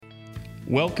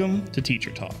Welcome to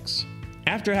Teacher Talks.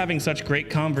 After having such great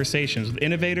conversations with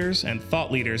innovators and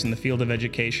thought leaders in the field of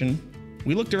education,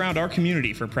 we looked around our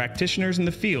community for practitioners in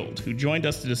the field who joined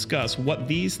us to discuss what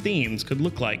these themes could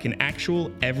look like in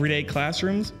actual everyday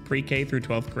classrooms, pre-K through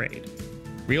 12th grade.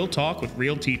 Real talk with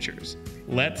real teachers.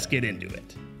 Let's get into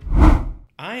it.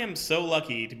 I am so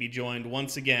lucky to be joined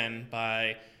once again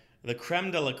by the creme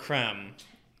de la creme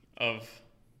of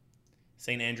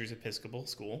St. Andrew's Episcopal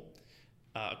School.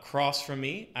 Across from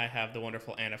me, I have the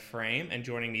wonderful Anna Frame, and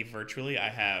joining me virtually, I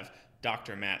have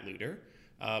Dr. Matt Lueder,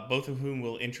 both of whom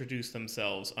will introduce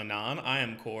themselves anon. I,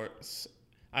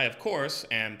 of course,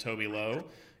 am Toby Lowe,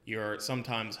 your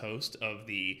sometimes host of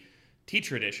the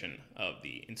teacher edition of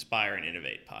the Inspire and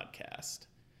Innovate podcast.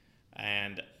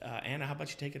 And Anna, how about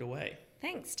you take it away?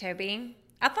 Thanks, Toby.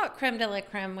 I thought creme de la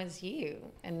creme was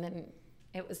you, and then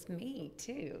it was me,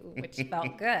 too, which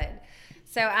felt good.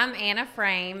 So I'm Anna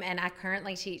Frame, and I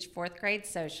currently teach fourth grade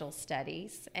social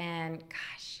studies. And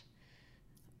gosh,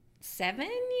 7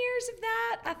 years of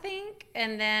that, I think.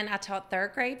 And then I taught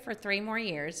third grade for 3 more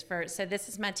years. So this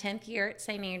is my 10th year at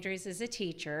St. Andrews as a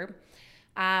teacher.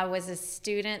 I was a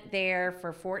student there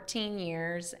for 14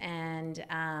 years, and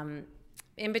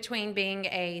in between being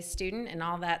a student and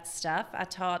all that stuff, I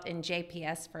taught in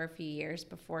JPS for a few years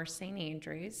before St.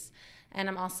 Andrews. And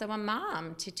I'm also a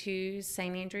mom to 2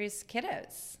 St. Andrews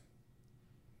kiddos.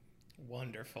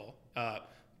 Wonderful.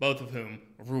 Both of whom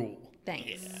rule.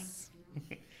 Thanks.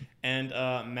 Yeah. And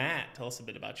Matt, tell us a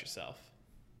bit about yourself.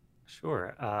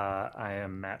 Sure. I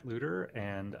am Matt Lueder,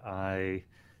 and I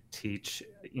teach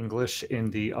English in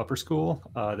the upper school.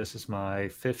 This is my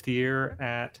 5th year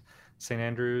at St.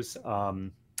 Andrews.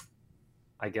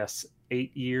 I guess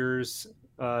 8 years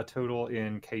total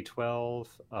in K-12.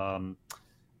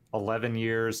 11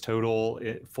 years total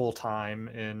full-time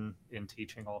in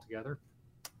teaching altogether.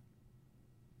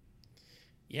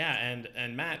 Yeah,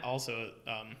 and Matt also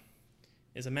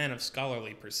is a man of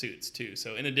scholarly pursuits, too.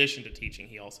 So in addition to teaching,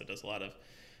 he also does a lot of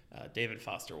David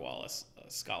Foster Wallace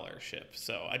scholarship.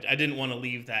 So I didn't want to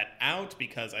leave that out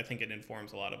because I think it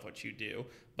informs a lot of what you do.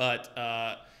 But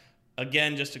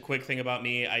again, just a quick thing about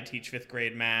me, I teach 5th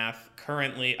grade math.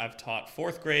 Currently, I've taught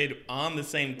 4th grade on the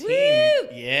same team. Woo!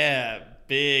 Yeah,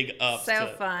 big ups.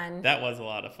 So fun. That was a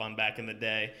lot of fun back in the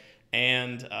day.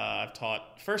 And I've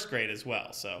taught 1st grade as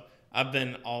well. So I've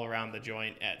been all around the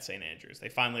joint at St. Andrews. They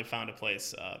finally found a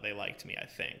place they liked me, I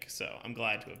think. So I'm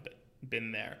glad to have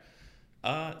been there.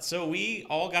 So we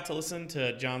all got to listen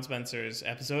to John Spencer's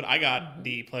episode. I got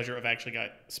the pleasure of actually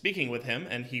speaking with him,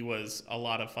 and he was a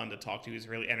lot of fun to talk to. He's a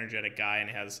really energetic guy and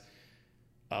has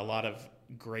a lot of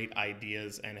great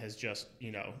ideas and has just,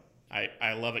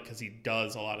 I love it because he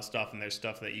does a lot of stuff, and there's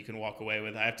stuff that you can walk away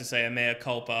with. I have to say, a mea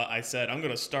culpa. I said, I'm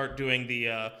going to start doing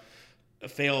the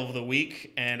fail of the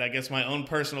week, and I guess my own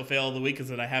personal fail of the week is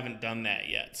that I haven't done that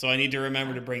yet. So I need to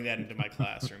remember to bring that into my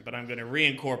classroom. But I'm going to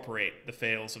reincorporate the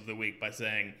fails of the week by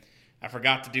saying I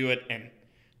forgot to do it, and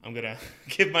I'm going to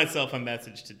give myself a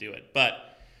message to do it. But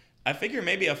I figure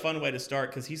maybe a fun way to start,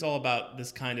 because he's all about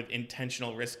this kind of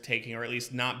intentional risk-taking, or at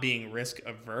least not being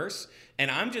risk-averse.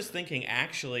 And I'm just thinking,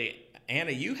 actually,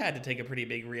 Anna, you had to take a pretty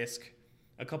big risk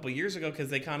a couple years ago because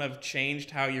they kind of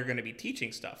changed how you're going to be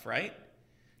teaching stuff, right?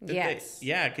 Yes.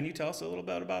 Yeah, can you tell us a little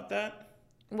bit about that?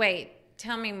 Wait,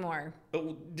 tell me more.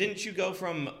 Didn't you go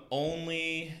from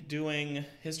only doing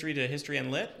history to history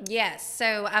and lit? Yes,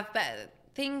 so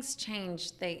things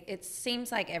change. It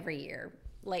seems like every year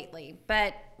lately.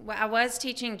 But I was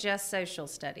teaching just social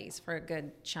studies for a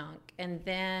good chunk. And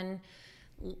then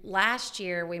last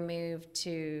year we moved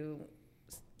to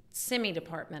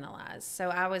semi-departmentalized. So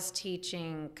I was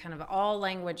teaching kind of all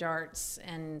language arts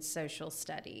and social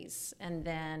studies. And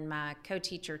then my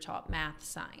co-teacher taught math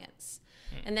science.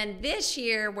 And then this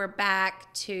year we're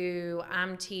back to,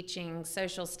 I'm teaching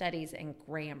social studies and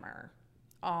grammar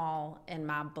all in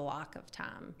my block of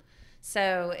time.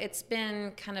 So it's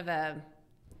been kind of a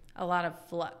lot of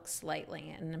flux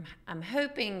lately. And I'm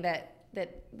hoping that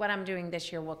what I'm doing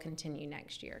this year will continue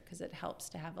next year, because it helps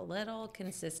to have a little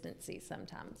consistency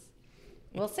sometimes.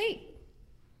 We'll see.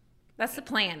 That's the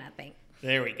plan, I think.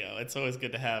 There we go. It's always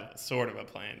good to have sort of a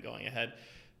plan going ahead.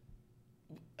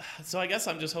 So I guess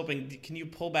I'm just hoping, can you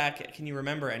pull back, can you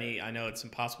remember any, I know it's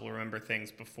impossible to remember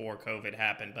things before COVID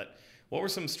happened, but what were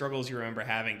some struggles you remember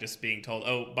having, just being told,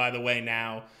 oh, by the way,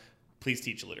 now please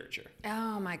teach literature?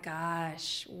 Oh my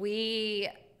gosh. We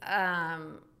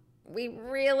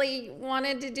really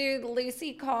wanted to do the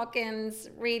Lucy Calkins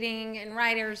reading and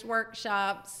writers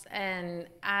workshops, and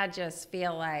I just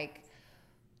feel like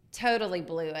totally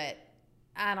blew it.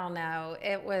 I don't know.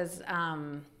 It was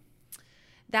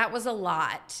That was a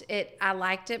lot. I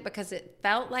liked it because it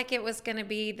felt like it was going to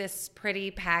be this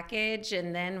pretty package,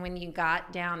 and then when you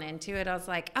got down into it, I was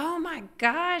like, "Oh my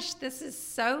gosh, this is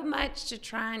so much to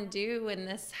try and do in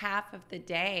this half of the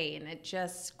day," and it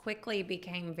just quickly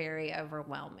became very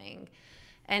overwhelming.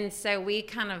 And so we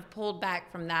kind of pulled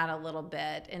back from that a little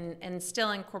bit and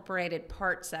still incorporated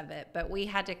parts of it, but we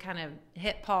had to kind of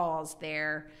hit pause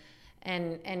there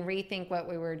and rethink what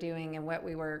we were doing and what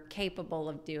we were capable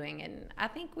of doing. And I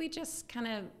think we just kind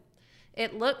of,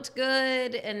 it looked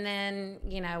good, and then,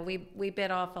 you know, we bit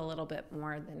off a little bit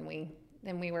more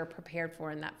than we were prepared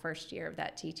for in that first year of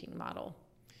that teaching model.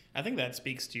 I think that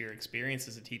speaks to your experience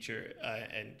as a teacher,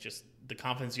 and just the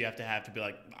confidence you have to be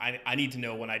like, I need to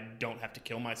know when I don't have to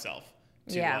kill myself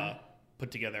to put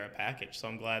together a package. So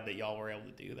I'm glad that y'all were able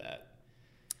to do that.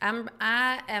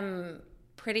 I am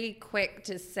pretty quick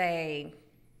to say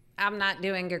I'm not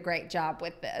doing a great job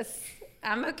with this.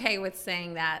 I'm okay with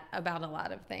saying that about a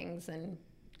lot of things and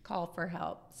call for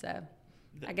help. So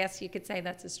I guess you could say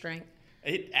that's a strength.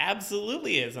 It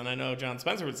absolutely is. And I know John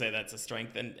Spencer would say that's a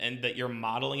strength, and that you're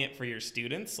modeling it for your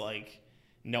students, like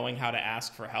knowing how to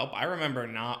ask for help. I remember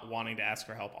not wanting to ask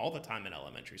for help all the time in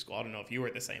elementary school. I don't know if you were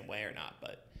the same way or not,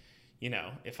 but you know,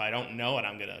 if I don't know it,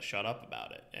 I'm going to shut up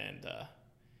about it. And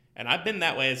I've been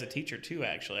that way as a teacher too,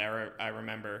 actually. I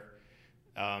remember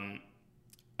I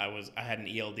had an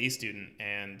ELD student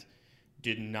and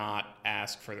did not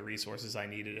ask for the resources I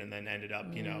needed, and then ended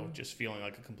up, you know, just feeling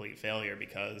like a complete failure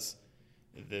because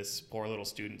this poor little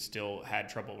student still had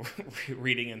trouble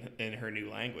reading in her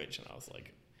new language. And I was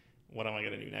like, what am I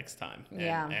going to do next time?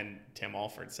 And Tim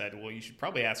Alford said, well, you should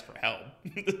probably ask for help.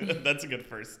 That's a good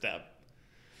first step.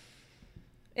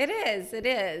 It is.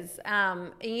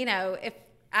 You know, if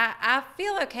I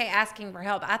feel okay asking for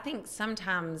help. I think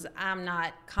sometimes I'm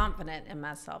not confident in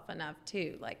myself enough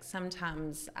too. Like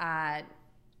sometimes I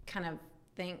kind of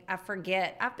think I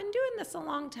forget. I've been doing this a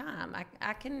long time.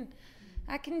 I can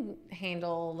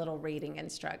handle a little reading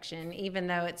instruction, even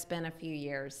though it's been a few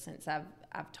years since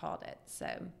I've taught it. So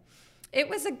it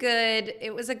was a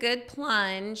good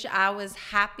plunge. I was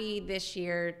happy this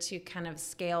year to kind of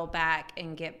scale back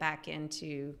and get back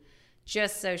into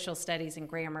just social studies and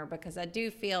grammar, because I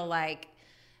do feel like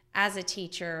as a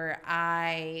teacher,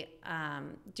 I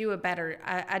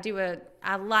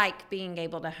like being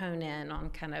able to hone in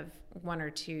on kind of one or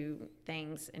two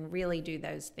things and really do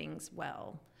those things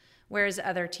well. Whereas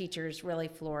other teachers really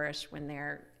flourish when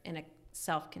they're in a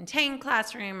self-contained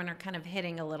classroom and are kind of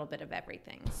hitting a little bit of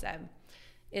everything. So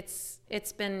it's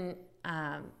been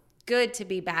good to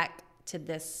be back to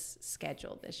this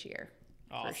schedule this year.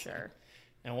 Awesome. For sure.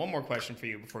 And one more question for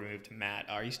you before we move to Matt.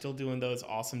 Are you still doing those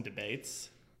awesome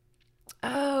debates?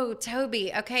 Oh,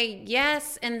 Toby. Okay,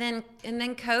 yes, and then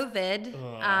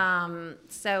COVID.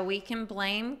 So we can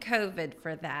blame COVID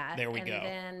for that. There we go. And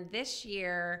then this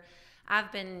year,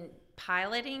 I've been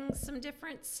piloting some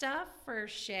different stuff for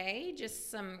Shay, just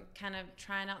some kind of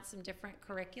trying out some different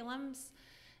curriculums.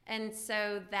 And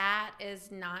so that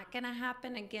is not going to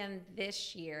happen again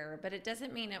this year, but it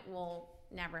doesn't mean it will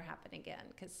never happen again,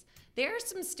 because there are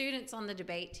some students on the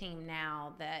debate team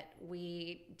now that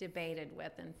we debated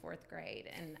with in 4th grade,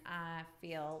 and I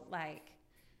feel like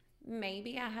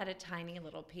maybe I had a tiny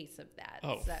little piece of that.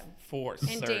 Oh, so, for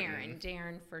and certain.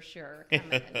 Darren for sure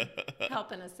coming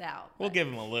helping us out. We'll give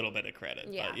him a little bit of credit.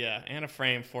 Yeah. But yeah, Anna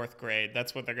Frame, 4th grade,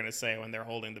 that's what they're going to say when they're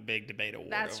holding the big debate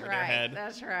award That's over right. their head.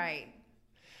 That's right.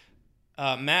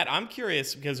 Matt, I'm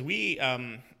curious because we,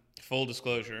 full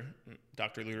disclosure,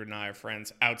 Dr. Luter and I are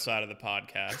friends outside of the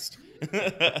podcast.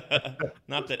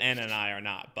 Not that Anna and I are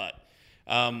not, but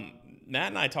Matt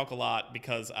and I talk a lot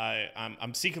because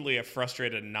I'm secretly a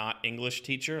frustrated not English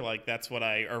teacher. Like that's what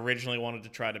I originally wanted to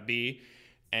try to be,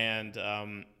 and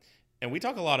we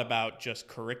talk a lot about just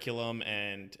curriculum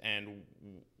and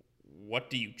what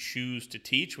do you choose to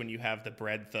teach when you have the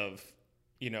breadth of,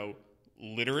 you know,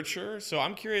 literature. So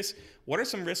I'm curious, what are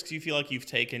some risks you feel like you've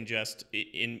taken just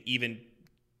in even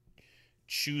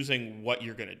choosing what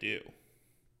you're going to do?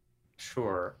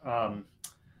 Sure. I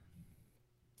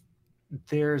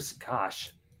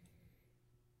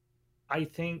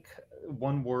think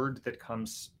one word that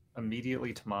comes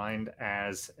immediately to mind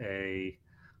as an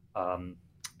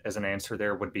answer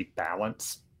there would be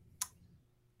balance.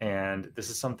 And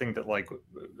this is something that like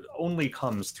only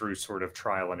comes through sort of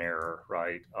trial and error,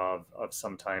 right? Of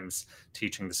sometimes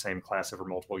teaching the same class over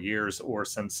multiple years, or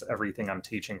since everything I'm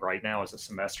teaching right now is a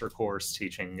semester course,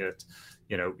 teaching it,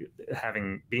 you know,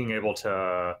 being able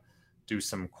to do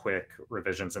some quick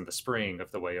revisions in the spring of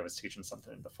the way I was teaching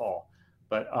something in the fall.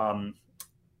 But,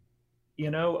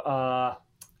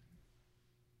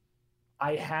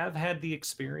 I have had the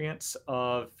experience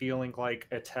of feeling like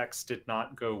a text did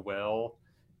not go well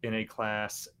in a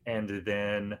class, and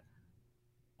then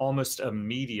almost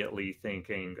immediately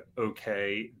thinking,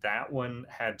 okay, that one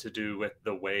had to do with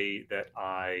the way that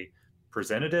I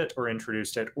presented it or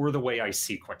introduced it, or the way I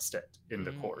sequenced it in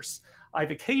the course.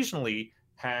 I've occasionally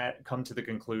had come to the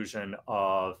conclusion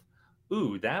of,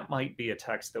 ooh, that might be a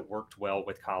text that worked well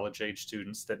with college age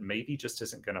students that maybe just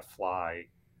isn't going to fly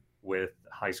with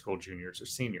high school juniors or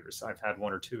seniors. I've had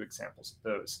one or two examples of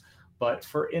those. But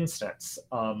for instance,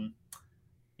 I'm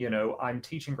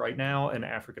teaching right now an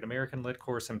African American lit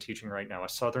course. I'm teaching right now a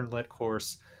Southern lit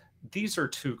course. These are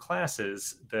two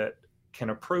classes that can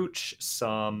approach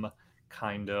some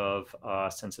kind of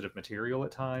sensitive material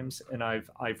at times, and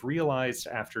I've realized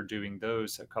after doing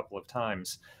those a couple of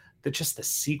times that just the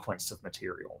sequence of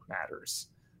material matters.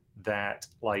 That,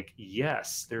 like,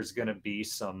 yes, there's going to be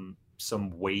some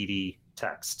weighty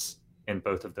texts in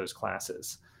both of those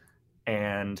classes,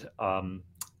 and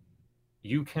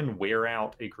you can wear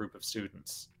out a group of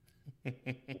students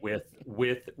with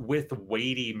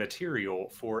weighty material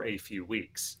for a few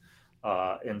weeks.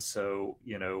 And so,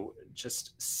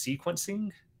 just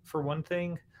sequencing for one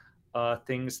thing,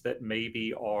 things that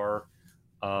maybe are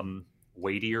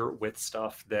weightier with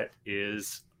stuff that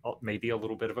is maybe a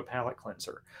little bit of a palate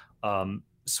cleanser.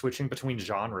 Switching between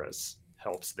genres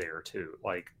helps there too.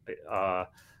 Like,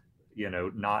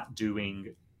 not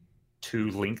doing two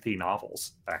lengthy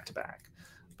novels back to back,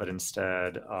 but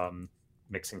instead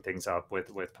mixing things up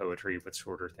with poetry, with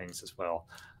shorter things as well.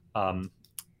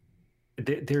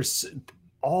 There's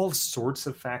all sorts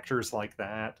of factors like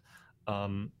that.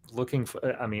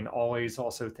 Always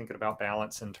also thinking about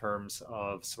balance in terms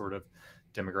of sort of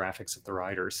demographics of the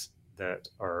writers that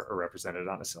are represented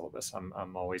on a syllabus.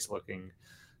 I'm always looking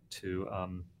to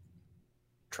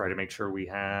try to make sure we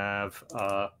have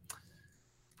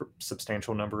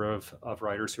substantial number of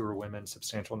writers who are women,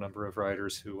 substantial number of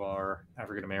writers who are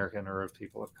African American or of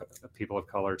people of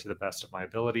color to the best of my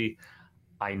ability.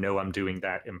 I know I'm doing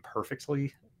that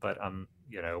imperfectly, but I'm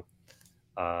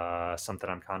something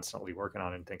I'm constantly working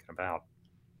on and thinking about.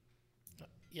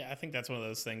 Yeah, I think that's one of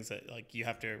those things that, like, you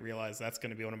have to realize that's going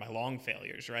to be one of my long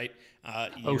failures, right?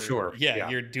 Sure. Yeah,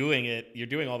 you're doing it. You're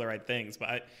doing all the right things,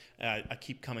 but I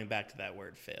keep coming back to that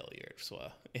word failure.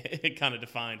 So it kind of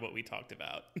defined what we talked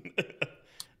about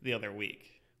the other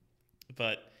week.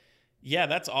 But yeah,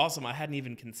 that's awesome. I hadn't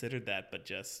even considered that, but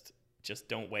just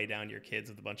don't weigh down your kids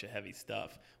with a bunch of heavy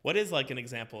stuff. What is, like, an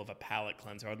example of a palate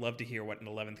cleanser? I'd love to hear what an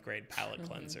 11th grade palate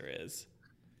cleanser is.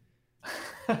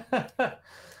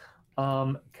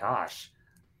 Gosh,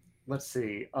 let's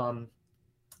see.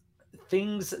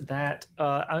 Things that,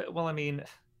 I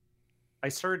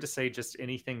started to say just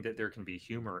anything that there can be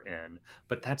humor in,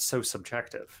 but that's so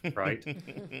subjective, right?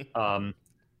 I'm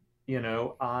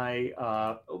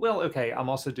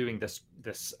also doing this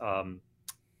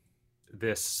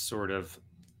sort of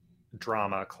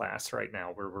drama class right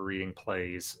now where we're reading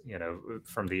plays,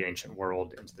 from the ancient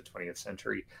world into the 20th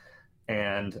century.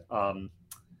 And,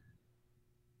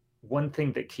 one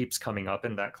thing that keeps coming up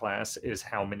in that class is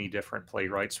how many different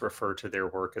playwrights refer to their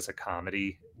work as a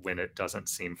comedy when it doesn't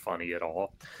seem funny at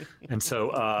all. And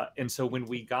so when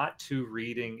we got to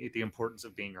reading The Importance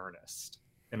of Being Earnest,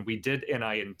 and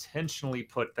I intentionally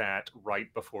put that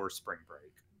right before spring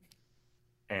break.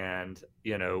 And,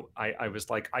 I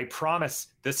was like, I promise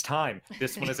this time,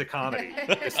 this one is a comedy.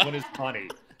 This one is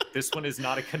funny. This one is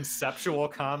not a conceptual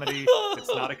comedy.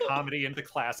 It's not a comedy in the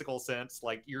classical sense.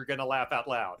 Like, you're going to laugh out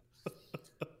loud.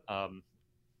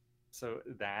 So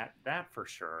that for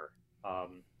sure.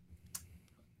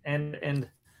 And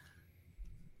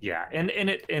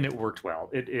it worked well.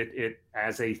 It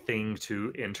as a thing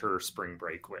to enter spring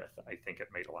break with. I think it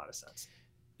made a lot of sense.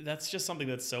 That's just something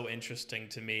that's so interesting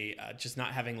to me, just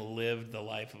not having lived the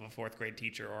life of a fourth grade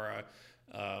teacher or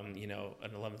an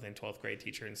 11th and 12th grade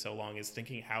teacher in so long, is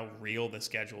thinking how real the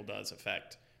schedule does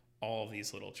affect all of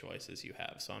these little choices you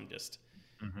have. So I'm just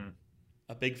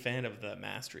a big fan of the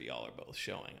mastery y'all are both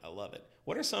showing. I love it.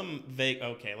 What are some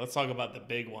okay, let's talk about the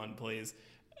big one, please.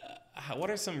 What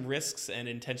are some risks and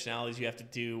intentionalities you have to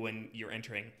do when you're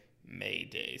entering May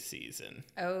Day season?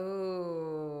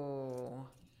 Oh,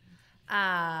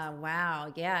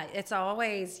 wow. Yeah. It's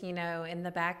always, in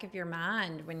the back of your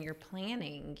mind when you're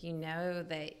planning,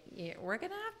 that we're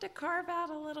going to have to carve out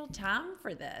a little time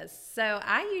for this. So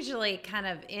I usually kind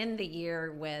of end the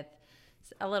year with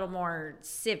a little more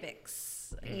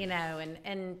civics,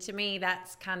 and to me,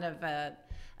 that's kind of a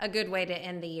good way to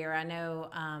end the year. I know,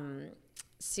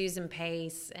 Susan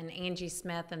Pace and Angie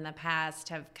Smith in the past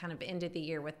have kind of ended the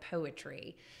year with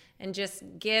poetry. and just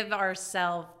give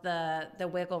ourselves the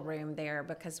wiggle room there,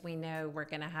 because we know we're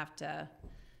going to have to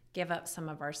give up some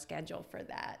of our schedule for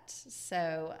that.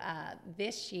 So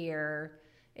this year,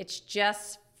 it's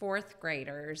just fourth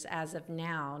graders as of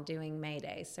now doing May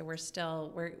Day. So we're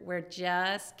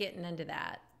just getting into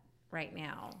that right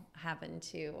now, having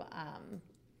to.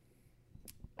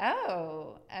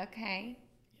 Oh, okay.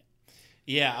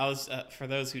 Yeah, I was. For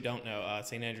those who don't know,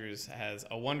 St. Andrews has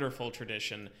a wonderful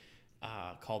tradition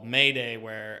called May Day,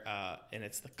 where and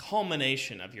it's the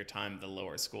culmination of your time at the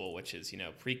lower school, which is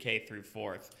pre-K through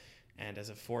fourth. And as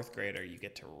a fourth grader, you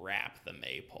get to wrap the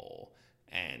maypole,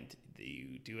 and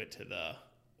you do it to the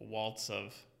Waltz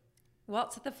of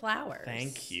the Flowers.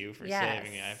 Thank you for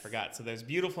saving me. I forgot. So there's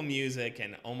beautiful music,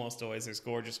 and almost always there's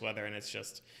gorgeous weather, and it's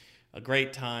just a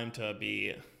great time to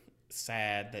be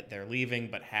sad that they're leaving,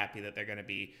 but happy that they're going to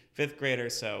be fifth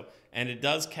graders. So, and it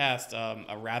does cast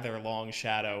a rather long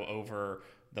shadow over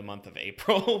the month of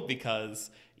April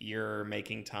because you're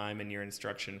making time in your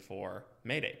instruction for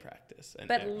May Day practice.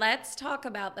 But let's talk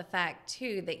about the fact,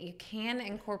 too, that you can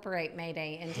incorporate May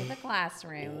Day into the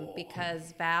classroom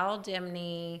because Val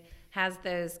Dimney has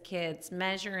those kids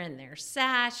measuring their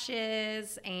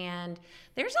sashes, and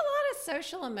there's a lot of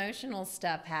social emotional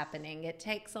stuff happening. It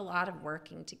takes a lot of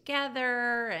working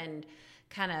together and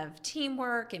kind of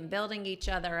teamwork and building each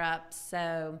other up.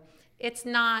 So it's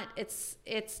not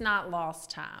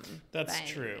lost time. That's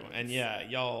true. And yeah,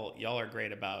 y'all are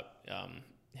great about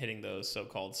hitting those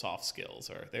so-called soft skills.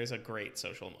 Or there's a great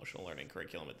social emotional learning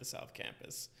curriculum at the South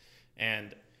Campus.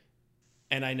 And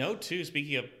I know too,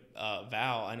 speaking of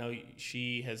Val, I know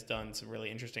she has done some really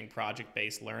interesting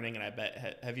project-based learning, and I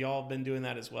bet have y'all been doing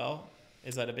that as well?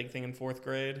 Is that a big thing in fourth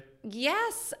grade?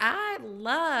 Yes, I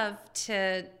love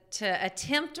to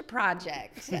attempt a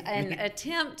project, and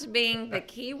attempt being the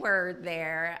key word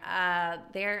there.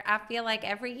 I feel like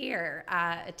every year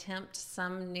I attempt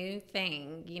some new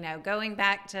thing. Going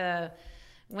back to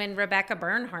when Rebecca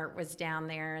Bernhardt was down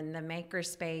there, and the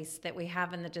makerspace that we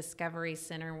have in the Discovery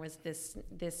Center was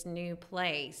this new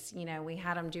place. We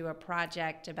had them do a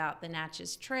project about the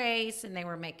Natchez Trace, and they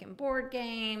were making board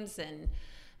games and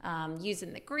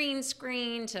using the green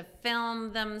screen to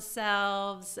film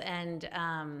themselves. And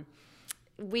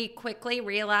we quickly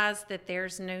realized that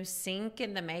there's no sink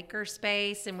in the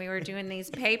makerspace, and we were doing these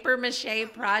paper mache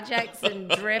projects and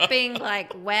dripping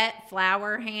like wet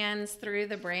flower hands through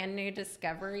the brand new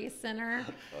Discovery Center.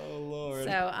 Oh, Lord.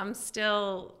 So I'm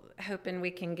still hoping we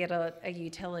can get a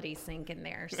utility sink in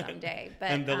there someday.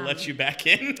 But and they'll let you back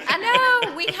in. I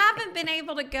know. We haven't been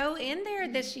able to go in there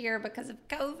this year because of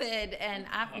COVID, and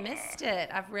I've missed it.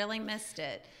 I've really missed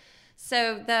it.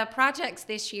 So the projects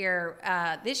this year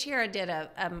I did a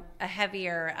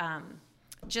heavier,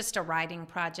 just a writing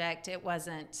project. It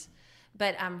wasn't,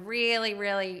 but I'm really,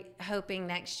 really hoping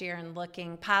next year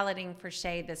and piloting for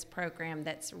Shay this program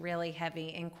that's really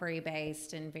heavy inquiry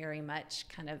based and very much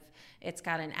kind of, it's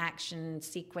got an action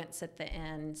sequence at the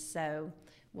end. So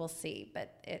we'll see,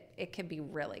 but it could be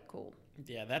really cool.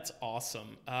 Yeah, that's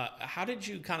awesome. How did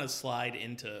you kind of slide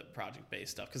into project-based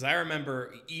stuff? Because I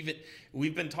remember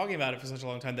we've been talking about it for such a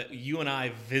long time that you and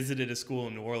I visited a school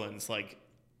in New Orleans, like,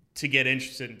 to get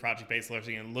interested in project-based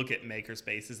learning and look at maker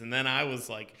spaces. And then I was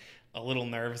like a little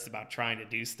nervous about trying to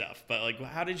do stuff. But like,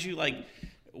 how did you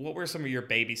what were some of your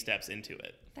baby steps into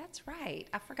it? That's right.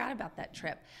 I forgot about that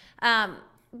trip.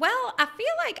 Well, I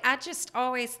feel like I just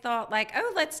always thought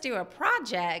let's do a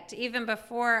project, even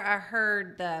before I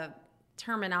heard the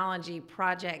terminology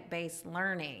project-based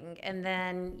learning. And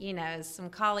then, some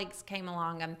colleagues came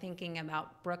along. I'm thinking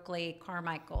about Brookley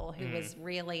Carmichael, who was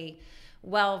really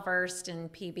well-versed in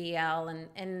PBL.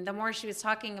 And the more she was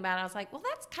talking about it, I was like, well,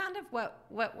 that's kind of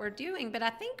what we're doing. But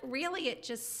I think really it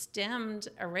just stemmed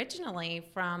originally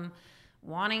from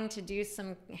wanting to do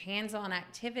some hands-on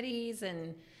activities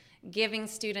and giving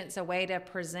students a way to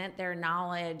present their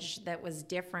knowledge that was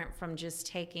different from just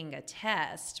taking a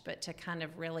test, but to kind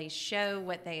of really show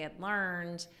what they had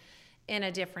learned in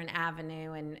a different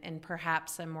avenue and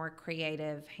perhaps a more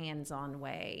creative, hands-on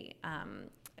way.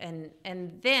 And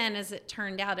then, as it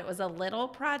turned out, it was a little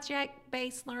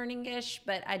project-based learning-ish,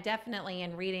 but I definitely,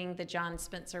 in reading the John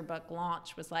Spencer book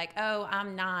Launch, was like, oh,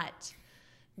 I'm not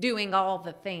doing all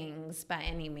the things by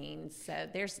any means. So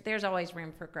there's always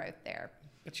room for growth there.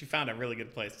 But you found a really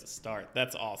good place to start.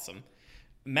 That's awesome.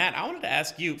 Matt, I wanted to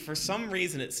ask you, for some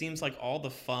reason, it seems like all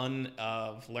the fun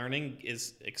of learning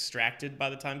is extracted by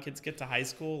the time kids get to high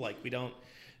school.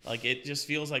 It just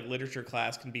feels like literature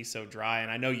class can be so dry,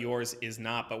 and I know yours is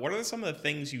not, but what are some of the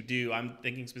things you do? I'm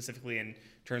thinking specifically in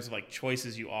terms of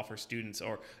choices you offer students,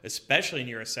 or especially in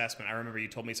your assessment. I remember you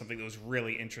told me something that was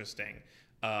really interesting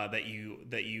that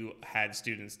you had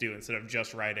students do instead of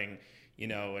just writing,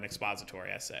 an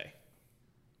expository essay?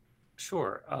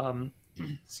 Sure.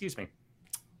 Excuse me.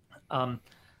 I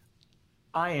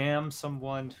am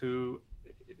someone who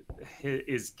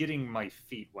is getting my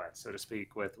feet wet, so to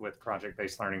speak, with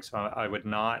project-based learning. So I would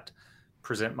not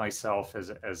present myself as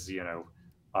a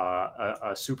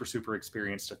super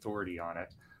experienced authority on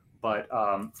it. But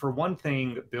for one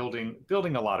thing,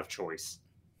 building a lot of choice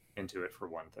into it for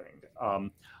one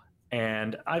thing.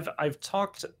 And I've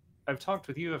talked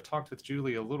with you, I've talked with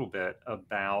Julie a little bit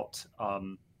about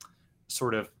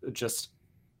sort of just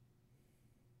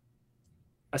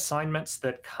assignments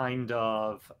that kind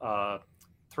of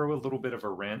throw a little bit of a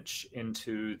wrench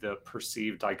into the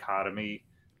perceived dichotomy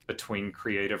between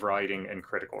creative writing and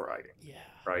critical writing. Yeah.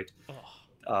 Right.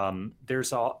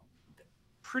 There's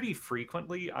pretty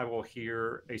frequently I will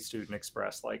hear a student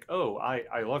express like, "Oh,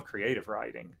 I love creative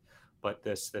writing, but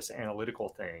this analytical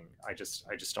thing I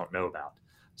just don't know about."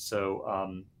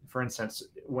 So, for instance,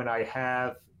 when I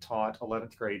have taught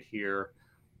 11th grade here,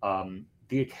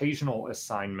 the occasional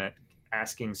assignment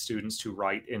asking students to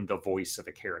write in the voice of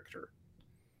a character,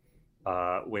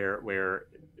 where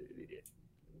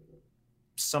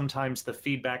sometimes the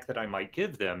feedback that I might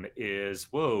give them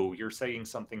is, "Whoa, you're saying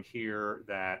something here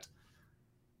that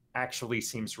actually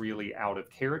seems really out of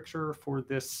character for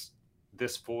this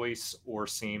voice, or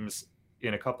seems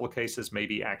in a couple of cases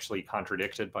maybe actually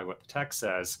contradicted by what the text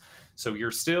says." So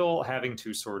you're still having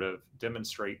to sort of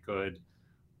demonstrate good,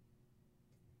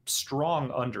 strong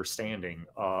understanding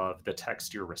of the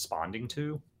text you're responding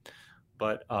to,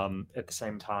 but at the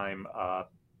same time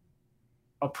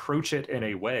approach it in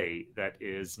a way that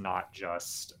is not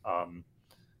just a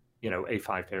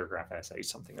 5-paragraph essay,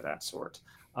 something of that sort.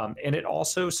 And it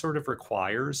also sort of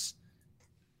requires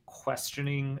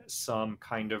questioning some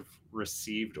kind of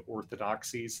received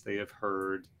orthodoxies they have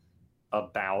heard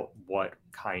about what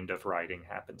kind of writing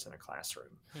happens in a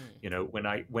classroom.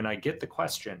 When I get the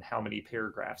question, "How many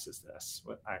paragraphs is this?"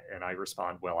 and I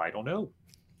respond, "Well, I don't know.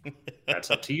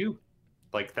 That's up to you."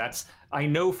 Like I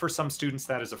know for some students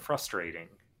that is a frustrating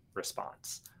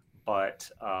response, but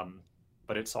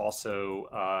it's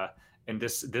also, and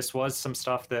this was some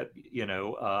stuff that,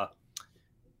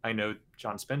 I know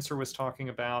John Spencer was talking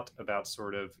about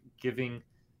sort of giving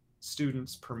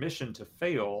students permission to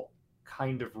fail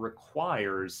kind of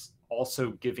requires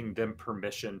also giving them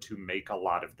permission to make a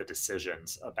lot of the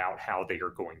decisions about how they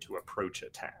are going to approach a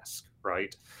task,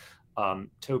 right?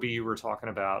 Toby, you were talking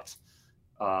about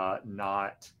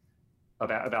about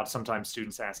sometimes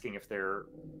students asking if their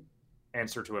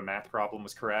answer to a math problem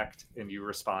was correct, and you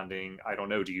responding, "I don't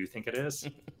know, do you think it is?"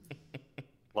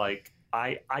 Like,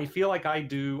 I feel like I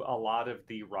do a lot of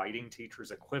the writing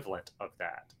teacher's equivalent of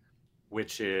that,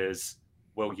 which is,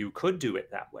 "Well, you could do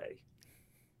it that way."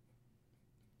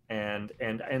 And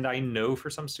I know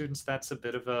for some students that's a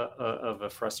bit of a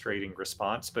frustrating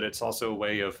response, but it's also a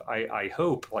way of, I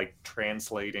hope, like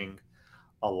translating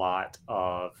a lot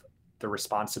of the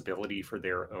responsibility for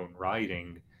their own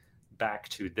writing back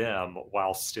to them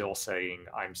while still saying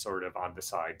I'm sort of on the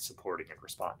side supporting and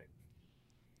responding.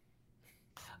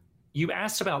 You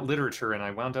asked about literature, and I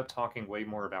wound up talking way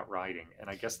more about writing, and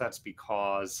I guess that's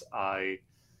because I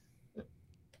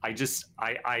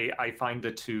find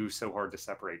the two so hard to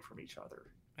separate from each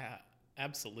other.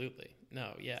 Absolutely.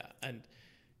 No, yeah. And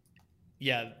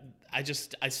yeah, I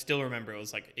still remember it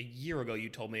was like a year ago you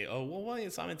told me, "Oh, well, one of the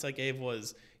assignments I gave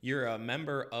was you're a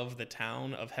member of the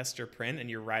town of Hester Prynne and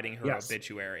you're writing her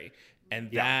obituary." And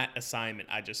that assignment,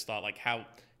 I just thought, like, how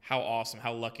awesome,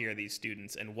 how lucky are these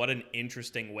students, and what an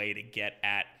interesting way to get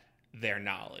at their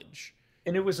knowledge.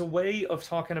 And it was a way of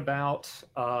talking about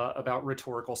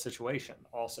rhetorical situation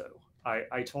also.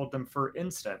 I told them, for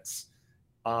instance,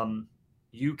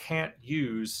 you can't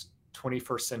use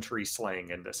 21st century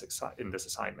slang in this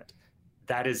assignment.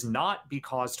 That is not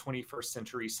because 21st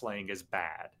century slang is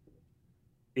bad.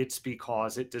 It's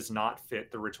because it does not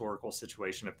fit the rhetorical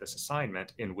situation of this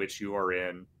assignment, in which you are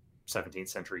in 17th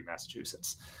century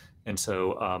Massachusetts. And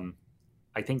so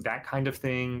I think that kind of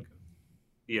thing,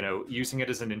 using it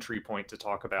as an entry point to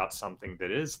talk about something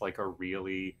that is like a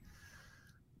really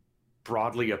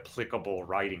broadly applicable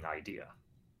writing idea,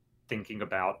 thinking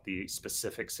about the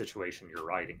specific situation you're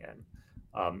writing in.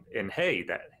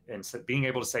 And so being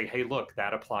able to say, "Hey, look,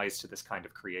 that applies to this kind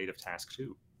of creative task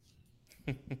too."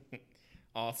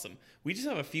 Awesome. We just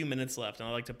have a few minutes left, and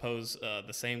I'd like to pose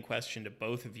the same question to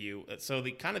both of you. So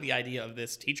the idea of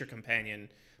this Teacher Companion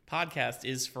podcast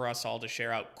is for us all to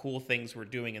share out cool things we're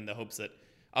doing in the hopes that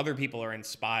other people are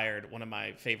inspired. One of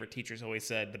my favorite teachers always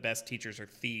said, the best teachers are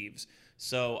thieves.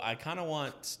 So I kind of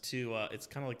want to, it's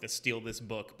kind of like the steal this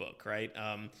book, right?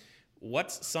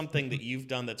 What's something that you've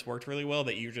done that's worked really well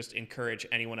that you just encourage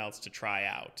anyone else to try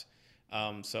out?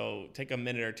 So take a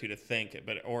minute or two to think,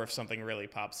 or if something really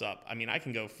pops up. I mean, I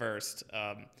can go first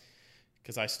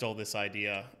because I stole this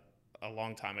idea a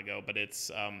long time ago, but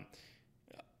it's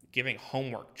giving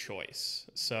homework choice.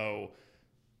 So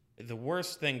the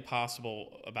worst thing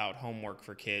possible about homework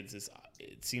for kids is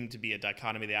it seemed to be a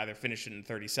dichotomy. They either finish it in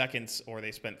 30 seconds or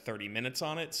they spent 30 minutes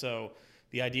on it. So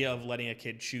the idea of letting a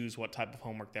kid choose what type of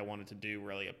homework they wanted to do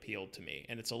really appealed to me.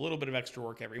 And it's a little bit of extra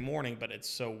work every morning, but it's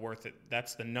so worth it.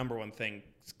 That's the number one thing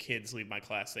kids leave my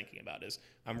class thinking about is,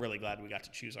 I'm really glad we got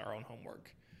to choose our own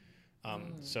homework.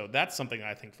 So that's something that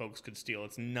I think folks could steal.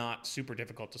 It's not super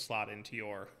difficult to slot into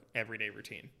your everyday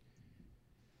routine.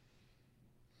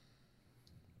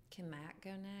 Can Matt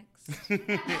go next?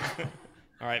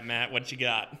 All right, Matt, what you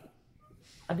got?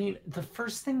 I mean, the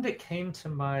first thing that came to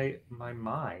my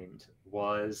mind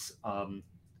was, and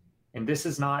this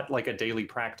is not like a daily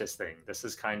practice thing. This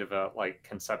is kind of a like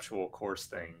conceptual course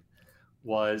thing.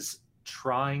 Was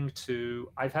trying to.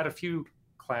 I've had a few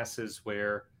classes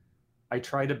where I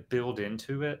try to build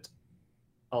into it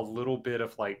a little bit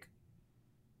of like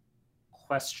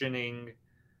questioning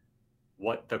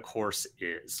what the course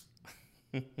is.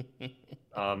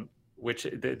 Which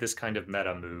this kind of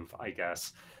meta move, I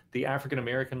guess. The African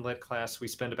American Lit class, we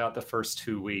spend about the first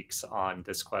 2 weeks on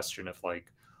this question of like,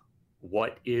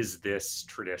 what is this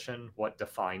tradition? What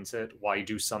defines it? Why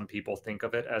do some people think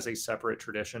of it as a separate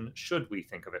tradition? Should we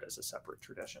think of it as a separate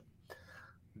tradition?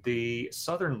 The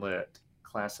Southern Lit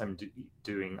class I'm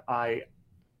doing, I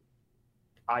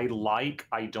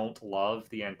don't love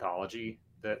the anthology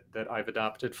that I've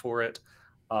adopted for it.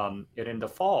 And in the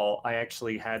fall,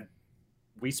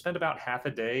 we spent about half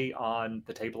a day on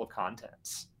the table of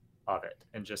contents of it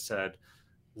and just said,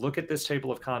 look at this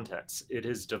table of contents. It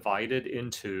is divided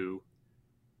into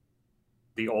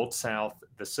the Old South,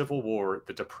 the Civil War,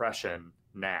 the Depression,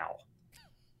 now.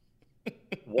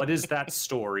 What is that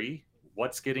story?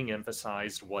 What's getting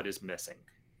emphasized? What is missing?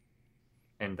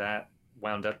 And that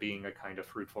wound up being a kind of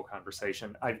fruitful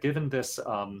conversation. I've given this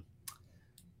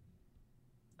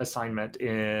assignment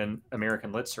in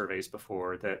American Lit surveys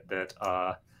before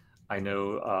that I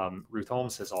know Ruth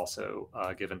Holmes has also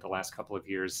given the last couple of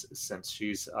years since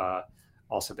she's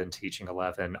also been teaching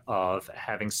 11, of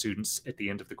having students at the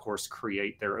end of the course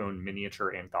create their own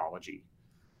miniature anthology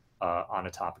on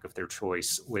a topic of their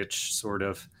choice, which sort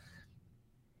of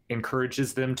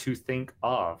encourages them to think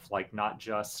of like not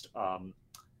just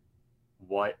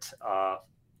what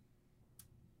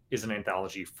is an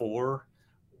anthology for,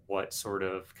 what sort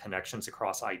of connections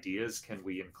across ideas can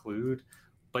we include,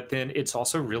 but then it's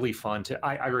also really fun to,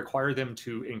 I require them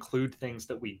to include things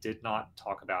that we did not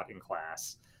talk about in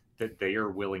class that they are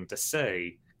willing to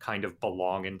say kind of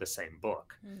belong in the same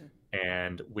book.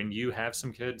 And when you have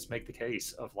some kids make the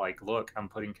case of like, look, I'm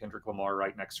putting Kendrick Lamar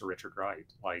right next to Richard Wright,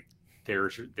 like there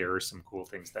are some cool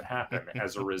things that happen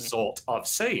as a result of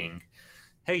saying,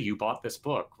 hey, you bought this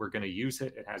book, we're going to use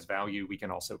it, it has value, we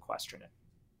can also question it.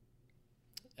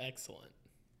 Excellent.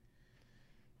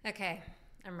 Okay,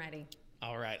 I'm ready.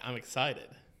 All right, I'm excited.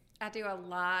 I do a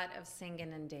lot of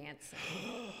singing and dancing.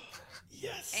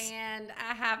 Yes. And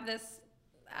I have this,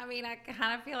 I mean, I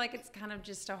kind of feel like it's kind of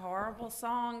just a horrible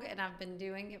song, and I've been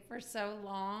doing it for so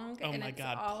long. Oh and my it's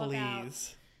God, all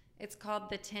please. It's called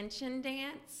the Tension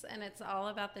Dance, and it's all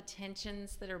about the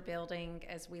tensions that are building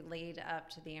as we lead up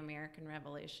to the American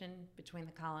Revolution between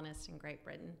the colonists and Great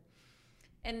Britain.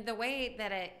 And the way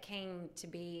that it came to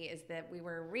be is that we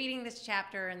were reading this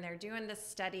chapter and they're doing this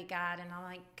study guide, and I'm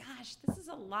like, gosh, this is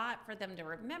a lot for them to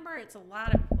remember. It's a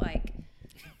lot of like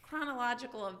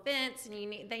chronological events, and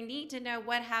they need to know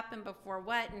what happened before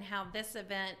what and how this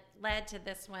event led to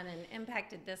this one and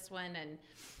impacted this one. And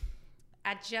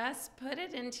I just put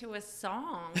it into a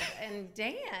song and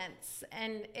dance,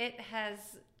 and it has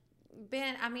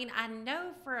been, I mean, I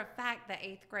know for a fact that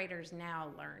 8th graders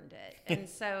now learned it. And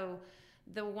so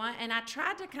and I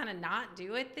tried to kind of not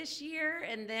do it this year,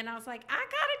 and then I was like, I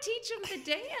gotta teach them to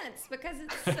dance because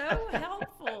it's so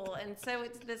helpful. And so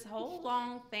it's this whole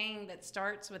long thing that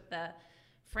starts with the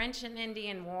French and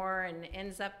Indian War and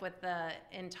ends up with the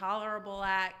Intolerable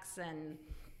Acts and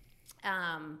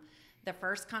the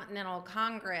First Continental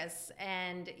Congress.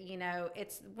 And, you know,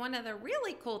 it's one of the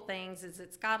really cool things is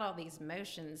it's got all these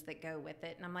motions that go with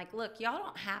it. And I'm like, look, y'all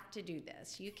don't have to do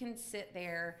this. You can sit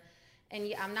there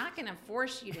And I'm not going to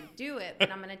force you to do it, but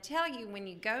I'm going to tell you when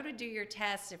you go to do your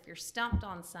test, if you're stumped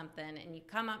on something and you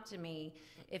come up to me,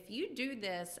 if you do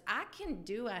this, I can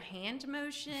do a hand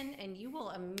motion and you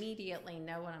will immediately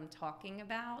know what I'm talking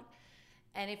about.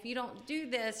 And if you don't do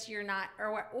this, you're not,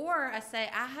 or I say,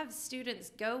 I have students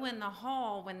go in the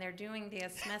hall when they're doing the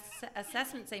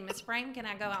assessment, say, Miss Frame, can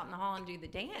I go out in the hall and do the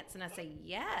dance? And I say,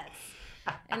 yes.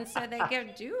 And so they go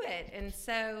do it. And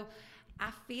so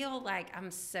I feel like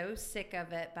I'm so sick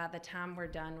of it by the time we're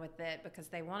done with it, because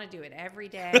they want to do it every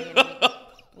day. And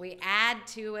we add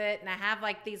to it, and I have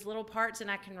like these little parts, and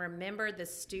I can remember the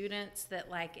students that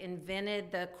like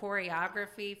invented the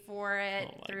choreography for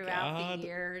it throughout the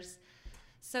years.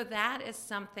 So that is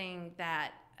something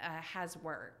that has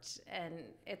worked, and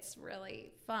it's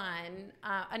really fun.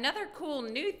 Another cool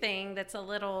new thing that's a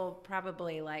little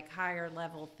probably like higher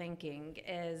level thinking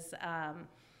is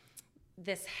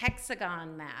this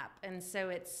hexagon map. And so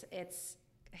it's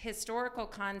historical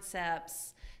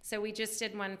concepts. So we just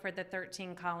did one for the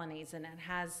 13 colonies, and it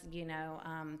has, you know,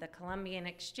 the Columbian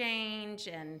Exchange,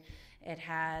 and it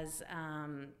has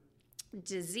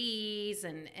disease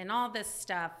and all this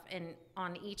stuff, and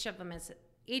on each of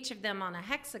them on a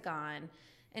hexagon.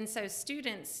 And so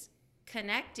students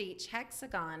connect each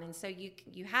hexagon, and so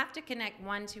you have to connect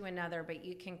one to another, but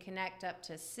you can connect up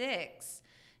to 6,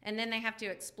 and then they have to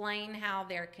explain how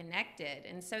they're connected.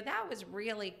 And so that was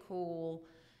really cool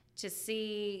to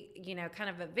see, you know, kind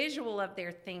of a visual of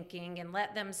their thinking, and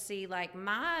let them see like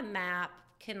my map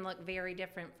can look very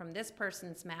different from this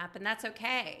person's map, and that's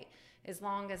okay, as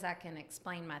long as I can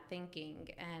explain my thinking.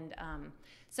 And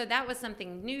so that was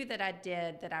something new that I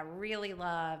did that I really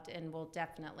loved and will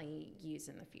definitely use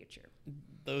in the future.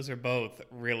 Those are both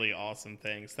really awesome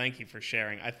things. Thank you for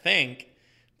sharing. I think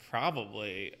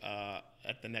probably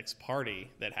at the next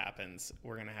party that happens,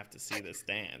 we're gonna have to see this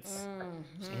dance.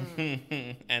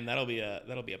 Mm-hmm. And that'll be a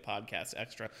podcast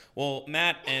extra. Well,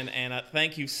 Matt and Anna,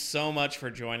 thank you so much for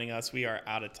joining us. We are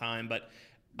out of time, but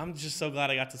I'm just so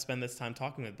glad I got to spend this time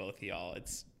talking with both of y'all.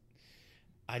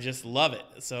 I just love it.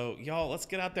 So y'all, let's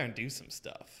get out there and do some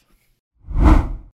stuff.